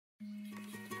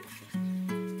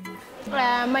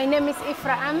My name is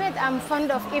Ifrah Ahmed. I'm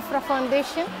founder of Ifrah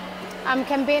Foundation. I'm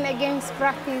campaign against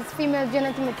practice female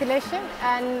genital mutilation,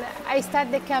 and I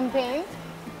started the campaign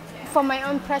for my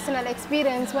own personal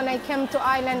experience when I came to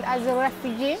Ireland as a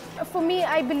refugee. For me,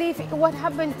 I believe what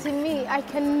happened to me, I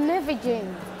can never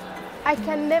change. I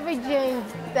can never change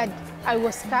that I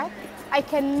was cut. I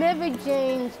can never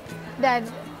change that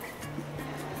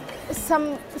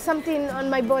something on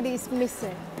my body is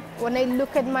missing. When I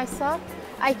look at myself,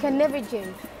 I can never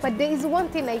change. But there is one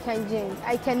thing I can change.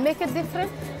 I can make a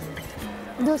difference.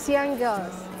 Those young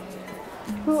girls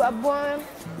who are born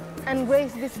and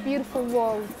raised this beautiful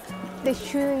world, they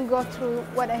shouldn't go through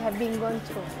what I have been going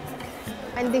through.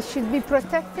 And they should be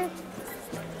protected,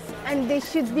 and they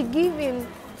should be given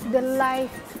the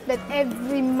life that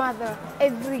every mother,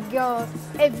 every girl,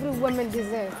 every woman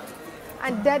deserves.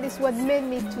 And that is what made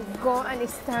me to go and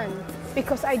stand,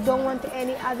 because I don't want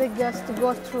any other girls to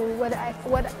go through what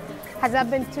has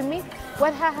happened to me,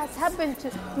 what has happened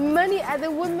to many other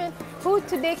women who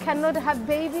today cannot have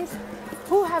babies,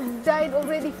 who have died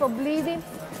already for bleeding,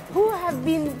 who have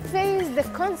been faced the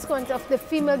consequence of the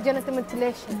female genital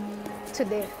mutilation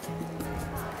today.